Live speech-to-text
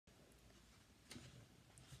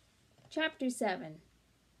Chapter 7.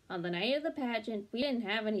 On the night of the pageant, we didn't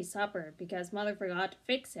have any supper because Mother forgot to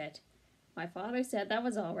fix it. My father said that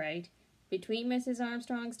was all right. Between Mrs.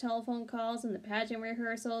 Armstrong's telephone calls and the pageant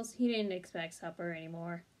rehearsals, he didn't expect supper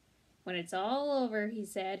anymore. When it's all over, he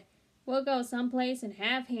said, we'll go someplace and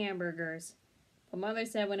have hamburgers. But Mother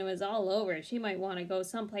said when it was all over, she might want to go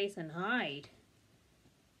someplace and hide.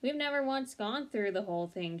 We've never once gone through the whole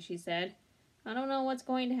thing, she said. I don't know what's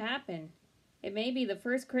going to happen. It may be the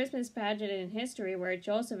first Christmas pageant in history where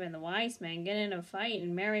Joseph and the wise men get in a fight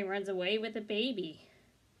and Mary runs away with a baby.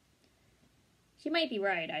 She might be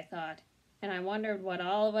right, I thought, and I wondered what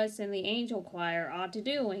all of us in the angel choir ought to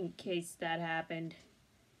do in case that happened.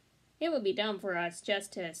 It would be dumb for us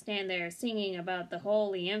just to stand there singing about the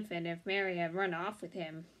Holy Infant if Mary had run off with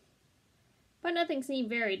him. But nothing seemed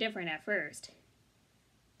very different at first.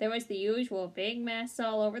 There was the usual big mess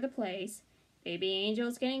all over the place. Baby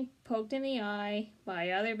angels getting poked in the eye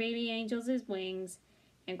by other baby angels' wings,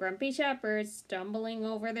 and grumpy shepherds stumbling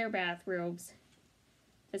over their bathrobes.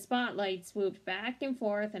 The spotlight swooped back and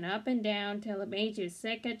forth and up and down till it made you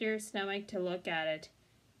sick at your stomach to look at it.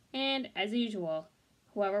 And, as usual,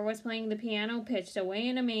 whoever was playing the piano pitched Away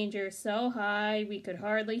in a Manger so high we could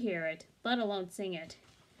hardly hear it, let alone sing it.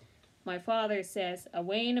 My father says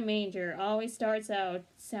Away in a Manger always starts out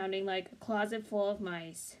sounding like a closet full of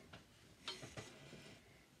mice.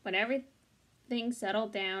 When everything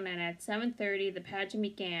settled down and at 7:30 the pageant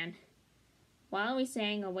began. While we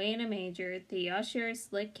sang Away in a Manger, the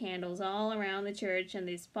ushers lit candles all around the church and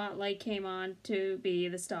the spotlight came on to be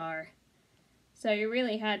the star. So you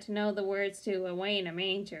really had to know the words to Away in a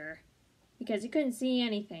Manger, because you couldn't see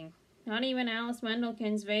anything, not even Alice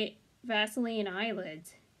Mendelkin's Vaseline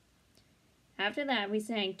eyelids. After that we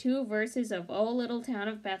sang 2 verses of O Little Town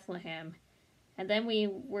of Bethlehem, and then we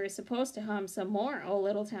were supposed to hum some more O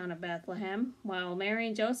Little Town of Bethlehem, while Mary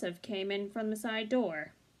and Joseph came in from the side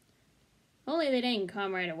door. Only they didn't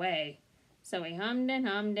come right away, so we hummed and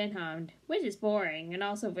hummed and hummed, which is boring and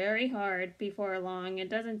also very hard. Before long it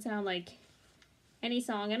doesn't sound like any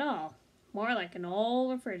song at all, more like an old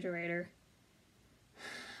refrigerator.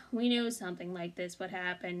 We knew something like this would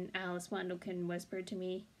happen, Alice Wendelkin whispered to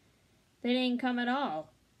me. They didn't come at all.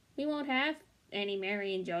 We won't have any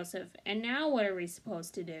Mary and Joseph, and now what are we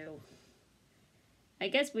supposed to do? I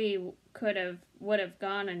guess we would have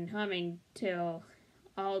gone on humming till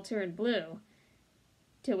we all turned blue,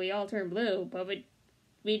 but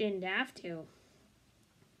we didn't have to.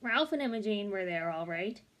 Ralph and Imogene were there all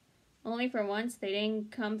right, only for once they didn't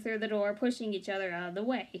come through the door pushing each other out of the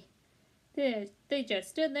way. They just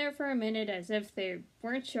stood there for a minute as if they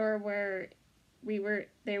weren't sure where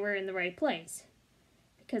they were in the right place.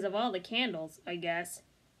 Because of all the candles, I guess,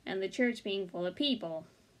 and the church being full of people.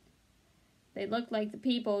 They looked like the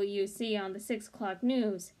people you see on the 6 o'clock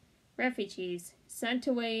news, refugees, sent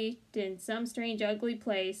away in some strange ugly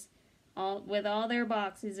place, with all their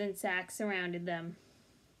boxes and sacks surrounded them.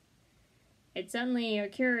 It suddenly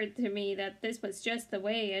occurred to me that this was just the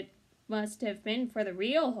way it must have been for the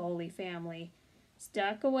real Holy Family,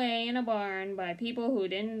 stuck away in a barn by people who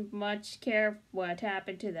didn't much care what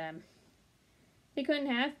happened to them. They couldn't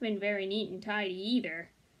have been very neat and tidy either,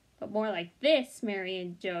 but more like this, Mary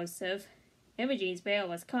and Joseph. Imogene's veil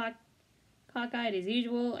was cockeyed as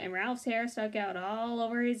usual, and Ralph's hair stuck out all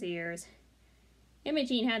over his ears.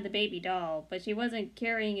 Imogene had the baby doll, but she wasn't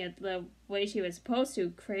carrying it the way she was supposed to,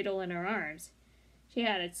 cradle in her arms. She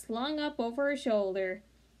had it slung up over her shoulder,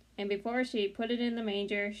 and before she put it in the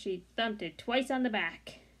manger, she thumped it twice on the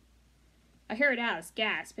back. I heard Alice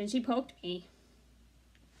gasp, and she poked me.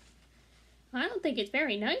 I don't think it's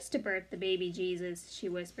very nice to birth the baby Jesus, she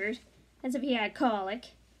whispered, as if he had colic.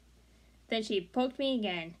 Then she poked me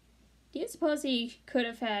again. Do you suppose he could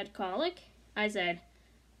have had colic? I said,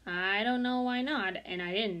 I don't know why not, and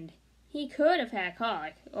I didn't. He could have had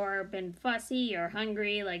colic, or been fussy or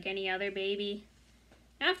hungry like any other baby.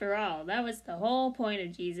 After all, that was the whole point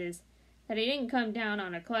of Jesus, that he didn't come down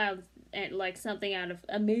on a cloud like something out of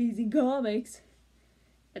Amazing Comics,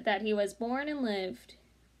 but that he was born and lived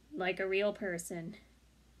like a real person.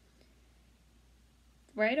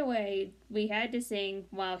 Right away, we had to sing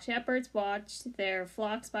while shepherds watched their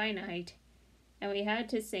flocks by night, and we had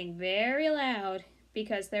to sing very loud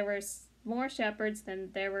because there were more shepherds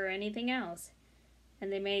than there were anything else,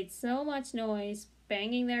 and they made so much noise,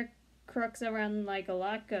 banging their crooks around like a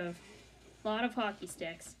lot of hockey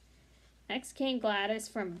sticks. Next came Gladys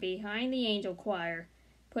from behind the angel choir,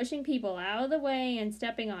 pushing people out of the way and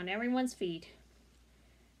stepping on everyone's feet.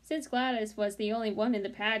 Since Gladys was the only one in the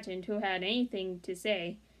pageant who had anything to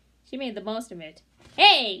say, she made the most of it.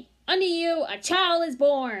 Hey! "Unto you a child is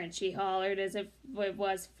born," she hollered as if it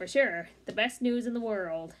was, for sure, the best news in the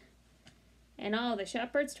world. And all the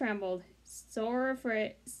shepherds trembled, sore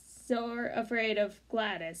afraid of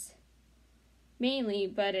Gladys. Mainly,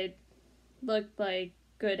 but it looked like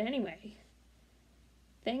good anyway.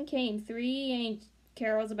 Then came three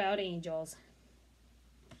carols about angels.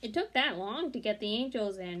 It took that long to get the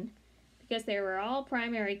angels in, because they were all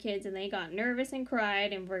primary kids and they got nervous and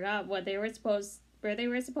cried and forgot where they were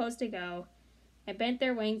supposed to go, and bent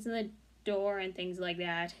their wings in the door and things like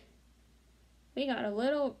that. We got a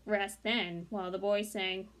little rest then, while the boys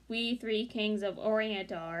sang "We Three Kings of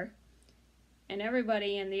Orient Are," and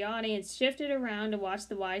everybody in the audience shifted around to watch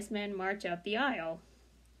the wise men march up the aisle.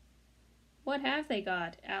 "What have they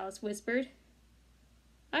got?" Alice whispered.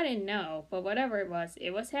 I didn't know, but whatever it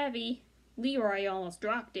was heavy. Leroy almost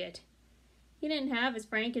dropped it. He didn't have his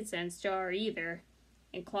frankincense jar either,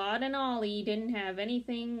 and Claude and Ollie didn't have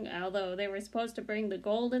anything, although they were supposed to bring the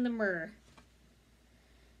gold and the myrrh.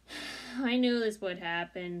 "I knew this would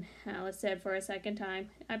happen," Alice said for a second time.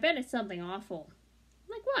 "I bet it's something awful."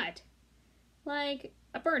 "Like what?" "Like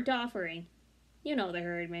a burnt offering. You know the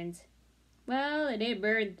Herdmans. Well, they did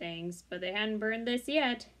burn things, but they hadn't burned this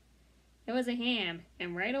yet. It was a ham,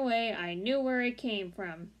 and right away I knew where it came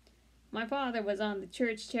from. My father was on the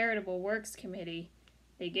church charitable works committee.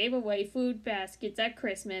 They gave away food baskets at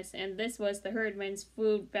Christmas, and this was the Herdman's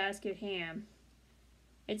food basket ham.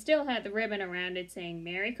 It still had the ribbon around it saying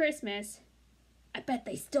Merry Christmas." "I bet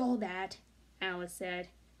they stole that," Alice said.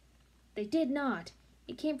 "They did not.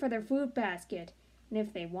 It came for their food basket, and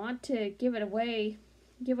if they want to give away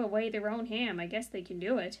their own ham, I guess they can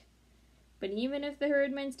do it. But even if the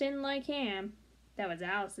Herdmans didn't like ham," that was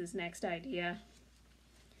Alice's next idea,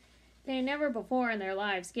 "they had never before in their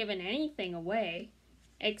lives given anything away,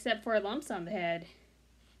 except for lumps on the head.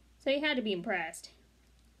 So you had to be impressed."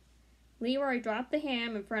 Leroy dropped the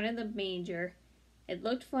ham in front of the manger. It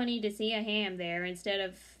looked funny to see a ham there instead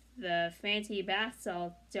of the fancy bath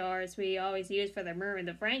salt jars we always use for the myrrh and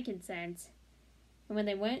the frankincense. And when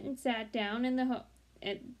they went and sat down in the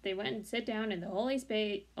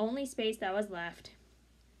only space that was left.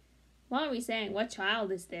 While we sang "What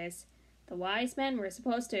Child Is This?", the wise men were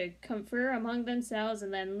supposed to confer among themselves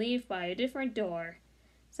and then leave by a different door,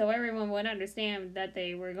 so everyone would understand that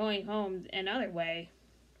they were going home another way.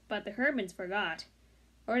 But the Herdmans forgot,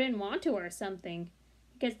 or didn't want to or something,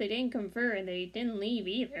 because they didn't confer and they didn't leave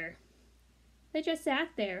either. They just sat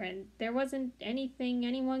there, and there wasn't anything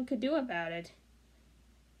anyone could do about it.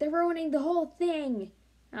 "They're ruining the whole thing,"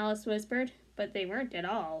 Alice whispered, but they weren't at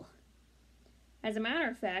all. As a matter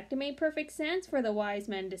of fact, it made perfect sense for the wise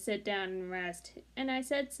men to sit down and rest, and I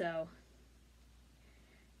said so.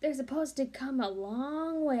 "They're supposed to come a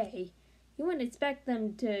long way. You wouldn't expect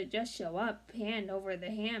them to just show up, hand over the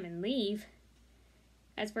ham, and leave.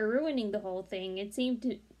 As for ruining the whole thing, it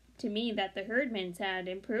seemed to me that the Herdmans had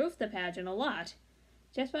improved the pageant a lot,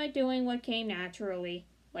 just by doing what came naturally,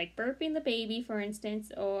 like burping the baby, for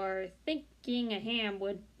instance, or thinking a ham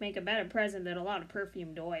would make a better present than a lot of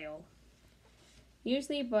perfumed oil.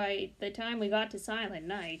 Usually by the time we got to Silent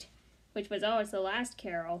Night, which was always the last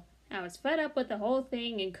carol, I was fed up with the whole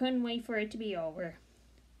thing and couldn't wait for it to be over.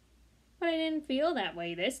 But I didn't feel that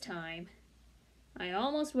way this time. I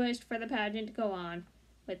almost wished for the pageant to go on,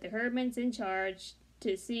 with the Herdmans in charge,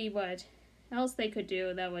 to see what else they could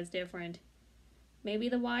do that was different. Maybe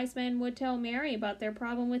the wise men would tell Mary about their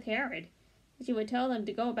problem with Herod, and she would tell them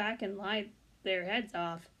to go back and lie their heads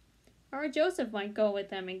off. Or Joseph might go with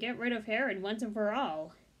them and get rid of Herod once and for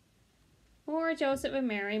all. Or Joseph and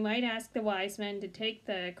Mary might ask the wise men to take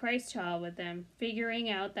the Christ child with them, figuring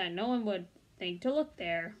out that no one would think to look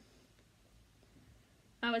there.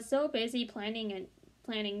 I was so busy planning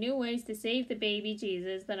new ways to save the baby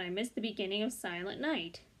Jesus that I missed the beginning of Silent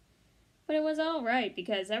Night. But it was all right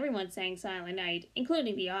because everyone sang Silent Night,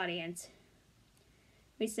 including the audience.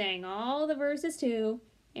 We sang all the verses too,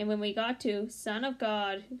 and when we got to "Son of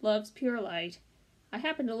God loves pure light," I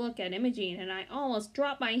happened to look at Imogene and I almost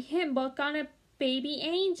dropped my hymn book on a baby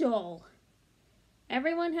angel.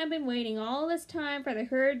 Everyone had been waiting all this time for the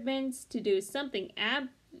Herdmans to do something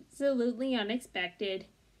absolutely unexpected.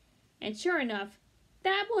 And sure enough,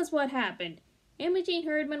 that was what happened. Imogene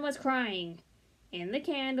Herdman was crying. In the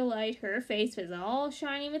candlelight, her face was all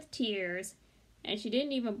shiny with tears, and she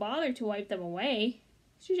didn't even bother to wipe them away.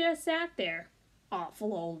 She just sat there,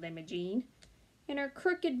 awful old Imogene, in her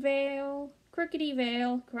crookedy veil,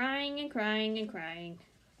 crying and crying and crying.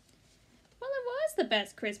 Well, it was the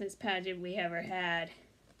best Christmas pageant we ever had.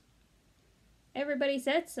 Everybody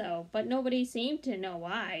said so, but nobody seemed to know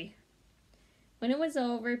why. When it was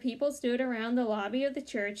over, people stood around the lobby of the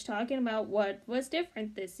church talking about what was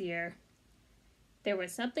different this year. There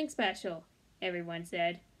was something special, everyone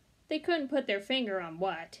said. They couldn't put their finger on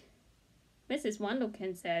what. Mrs.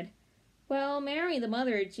 Wendlekin said, "Well, Mary, the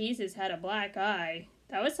mother of Jesus, had a black eye.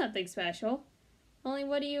 That was something special. Only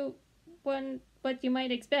what you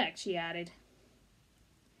might expect," she added.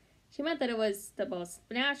 She meant that it was the most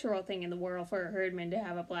natural thing in the world for a herdman to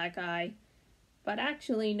have a black eye. But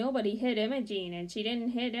actually, nobody hit Imogene, and she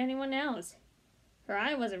didn't hit anyone else. Her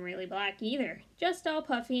eye wasn't really black either, just all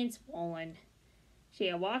puffy and swollen. She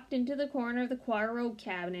had walked into the corner of the Poirot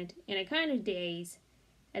cabinet in a kind of daze,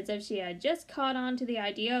 as if she had just caught on to the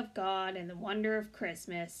idea of God and the wonder of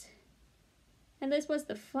Christmas. And this was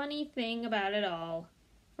the funny thing about it all.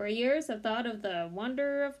 For years I've thought of the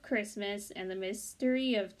wonder of Christmas and the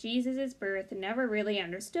mystery of Jesus' birth and never really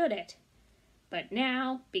understood it. But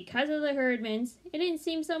now, because of the herdmans, it didn't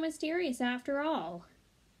seem so mysterious after all.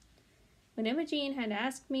 When Imogene had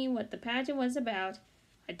asked me what the pageant was about,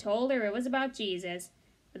 I told her it was about Jesus,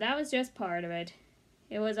 but that was just part of it.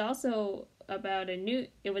 It was about a new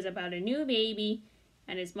baby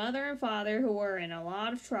and his mother and father who were in a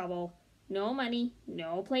lot of trouble. No money,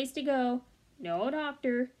 no place to go, no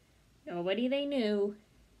doctor, nobody they knew,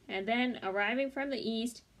 and then arriving from the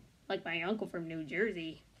east, like my uncle from New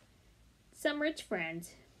Jersey, some rich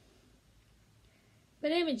friends.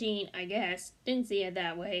 But Imogene, I guess, didn't see it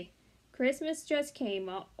that way. Christmas just came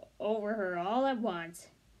over her all at once,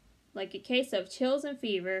 like a case of chills and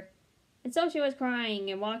fever, and so she was crying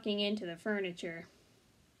and walking into the furniture.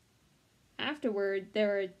 Afterward, there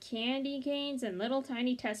were candy canes and little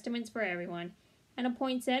tiny testaments for everyone, and a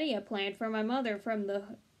poinsettia plant for my mother from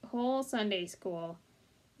the whole Sunday school.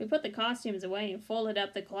 We put the costumes away and folded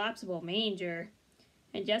up the collapsible manger,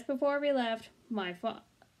 and just before we left, my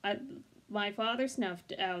father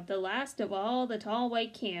snuffed out the last of all the tall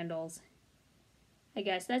white candles. "I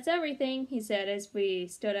guess that's everything," he said as we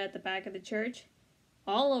stood at the back of the church.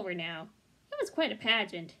 "All over now. It was quite a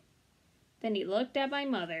pageant." Then he looked at my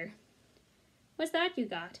mother. "What's that you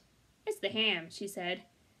got?" "It's the ham," she said.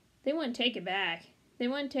 "They wouldn't take it back. They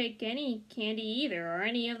wouldn't take any candy either, or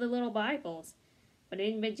any of the little Bibles. But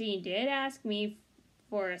Imogene did ask me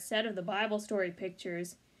for a set of the Bible story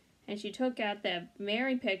pictures, and she took out the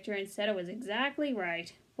Mary picture and said it was exactly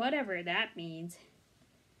right, whatever that means."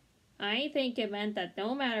 I think it meant that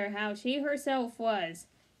no matter how she herself was,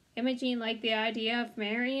 Imogene liked the idea of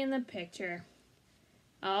Mary in the picture.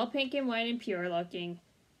 All pink and white and pure looking,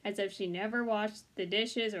 as if she never washed the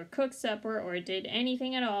dishes or cooked supper or did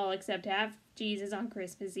anything at all except have Jesus on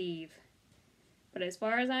Christmas Eve. But as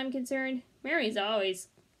far as I'm concerned, Mary's always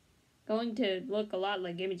going to look a lot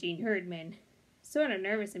like Imogene Herdman, sort of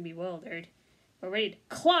nervous and bewildered, but ready to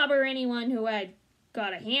clobber anyone who had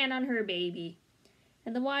got a hand on her baby.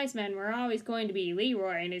 And the wise men were always going to be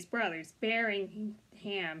Leroy and his brothers, bearing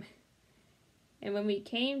ham. And when we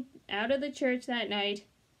came out of the church that night,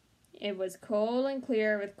 it was cold and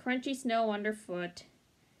clear with crunchy snow underfoot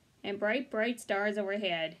and bright, bright stars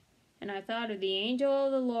overhead. And I thought of the angel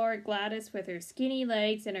of the Lord, Gladys, with her skinny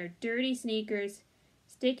legs and her dirty sneakers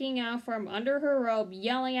sticking out from under her robe,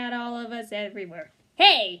 yelling at all of us everywhere,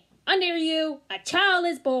 "Hey, under you, a child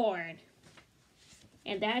is born!"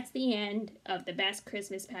 And that's the end of the best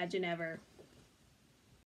Christmas pageant ever.